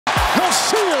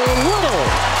Nassir Little.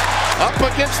 Up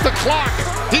against the clock.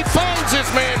 He finds his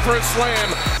man for a slam.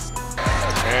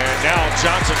 And now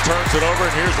Johnson turns it over,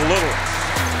 and here's Little.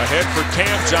 Ahead for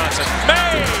Cam Johnson.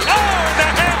 Maye! Oh, the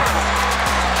hammer!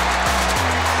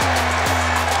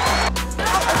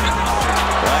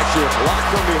 Actually, blocked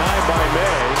from behind by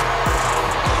Maye.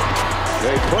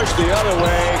 They push the other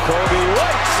way. Coby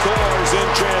White scores in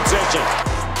transition.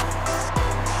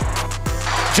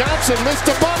 Johnson missed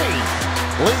a bunny.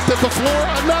 Linked at the floor,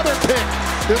 another pick.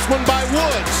 This one by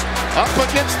Woods. Up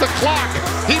against the clock.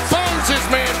 He finds his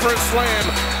man for a slam.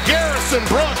 Garrison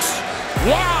Brooks.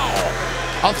 Wow!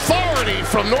 Authority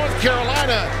from North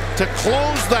Carolina to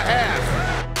close the half.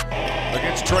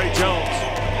 Against Trey Jones.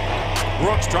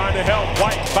 Brooks trying to help.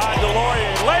 White by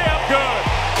DeLaurier. Layup good.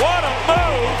 What a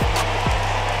move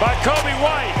by Coby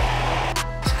White.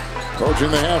 Approaching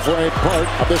the halfway part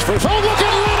of this first. Oh, look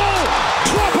at Little!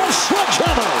 Drop a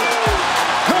sledgehammer!